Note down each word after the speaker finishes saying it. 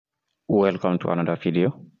Welcome to another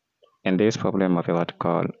video. In this problem of a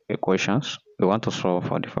vertical equations, we want to solve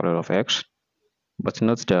for the value of x. But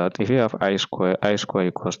note that if you have I square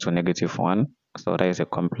equals to -1, so that is a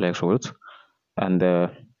complex root. And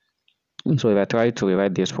so if I try to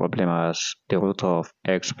rewrite this problem as the root of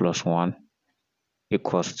x plus 1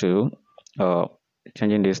 equals to,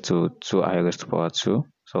 changing this to 2i raised to power 2,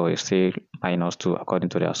 so it's still minus 2 according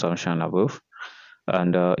to the assumption above.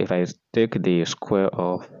 And if I take the square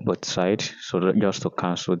of both sides, so just to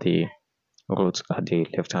cancel the roots at the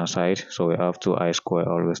left hand side, so we have 2i square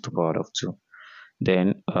all raised to power of 2.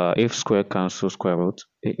 Then if square cancels square root,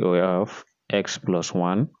 we have x plus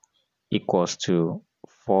 1 equals to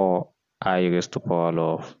 4i raised to power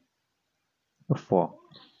of 4.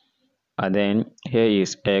 And then here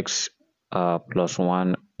is x plus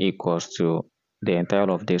 1 equals to the entire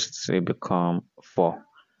of this will become 4.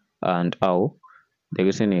 And how? The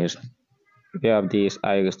reason is, if you have this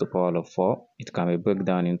I raised to power of 4, it can be broken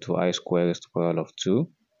down into I square raised to power of 2,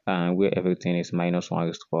 and where everything is minus 1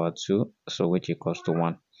 raised to power 2, so which equals to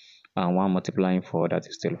 1. And 1 multiplying 4, that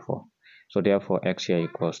is still 4. So therefore x here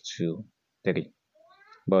equals to 3.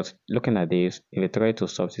 But looking at this, if we try to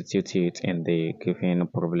substitute it in the given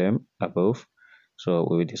problem above, so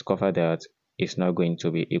we will discover that it's not going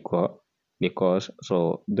to be equal, because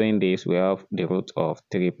so doing this, we have the root of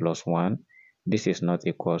 3 plus 1. This is not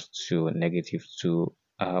equals to -2,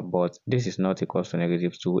 but this is not equals to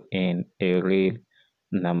 -2 in a real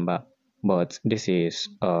number, but this is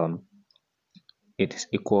it is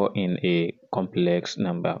equal in a complex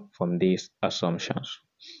number from these assumptions.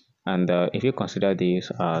 And if you consider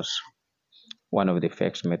this as one of the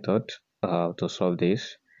first method to solve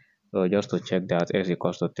this, so just to check that x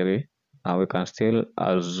equals to 3, and we can still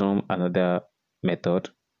assume another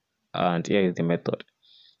method, and here is the method.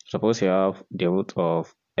 Suppose you have the root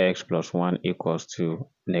of x plus 1 equals to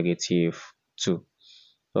 -2.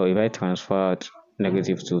 So if I transferred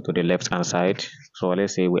 -2 to the left hand side, so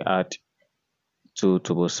let's say we add 2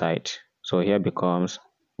 to both sides. So here becomes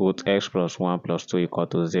root x plus 1 plus 2 equal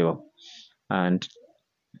to 0. And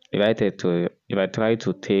if I try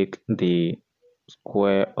to take the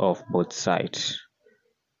square of both sides,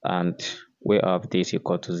 and we have this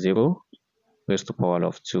equal to 0 raised to power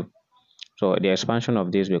of 2. So the expansion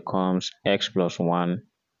of this becomes x plus 1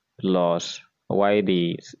 plus y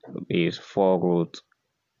this is 4 root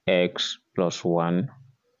x plus 1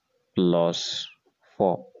 plus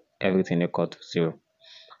 4, everything equal to 0.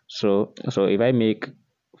 So if I make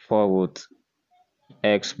 4 root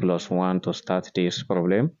x plus 1 to start this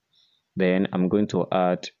problem, then I'm going to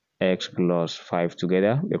add x plus 5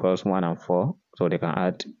 together, because 1 and 4, so they can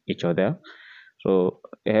add each other. So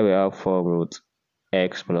here we have 4 root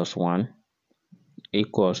x plus 1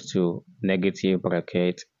 equals to negative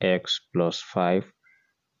bracket x plus 5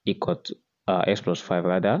 equal to x plus 5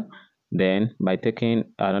 rather. Then by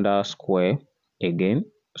taking another square again,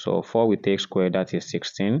 so 4 we take square, that is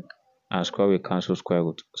 16, and square we cancel square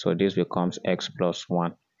root, so this becomes x plus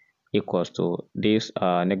 1 equals to this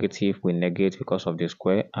negative we negate because of the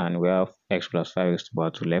square, and we have x plus 5 is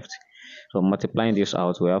about to left. So multiplying this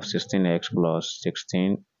out, we have 16x plus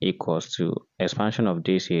 16 equals to, expansion of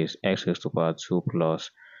this is x raised to power 2 plus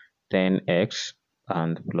 10x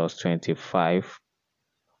and plus 25.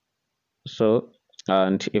 So,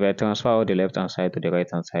 and if I transfer the left hand side to the right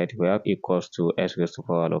hand side, we have equals to x raised to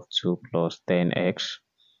power of 2 plus 10x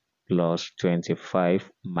plus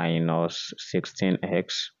 25 minus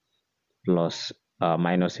 16x plus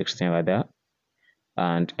minus 16 rather,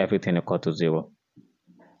 and everything equal to 0.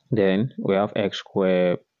 Then we have x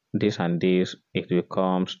squared, this and this, it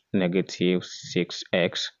becomes negative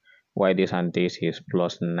 6x, while this and this is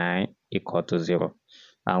plus 9 equal to 0.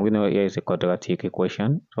 And we know here is a quadratic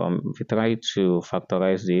equation, so if we try to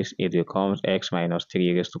factorize this, it becomes x minus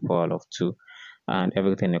 3 raised to power of 2, and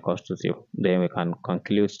everything equals to 0. Then we can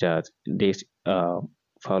conclude that this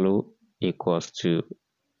value equals to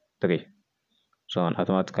 3. So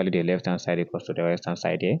automatically the left hand side equals to the right hand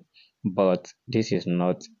side here, but this is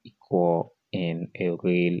not equal in a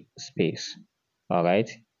real space, all right,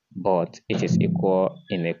 but it is equal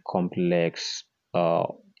in a complex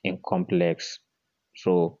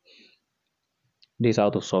so this is how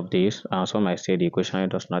to solve this. And some might say the equation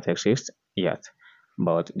does not exist yet,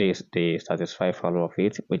 but this is the satisfied value of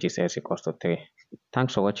it, which is x equals to 3.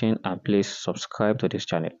 Thanks for watching, and please subscribe to this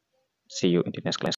channel. See you in the next class.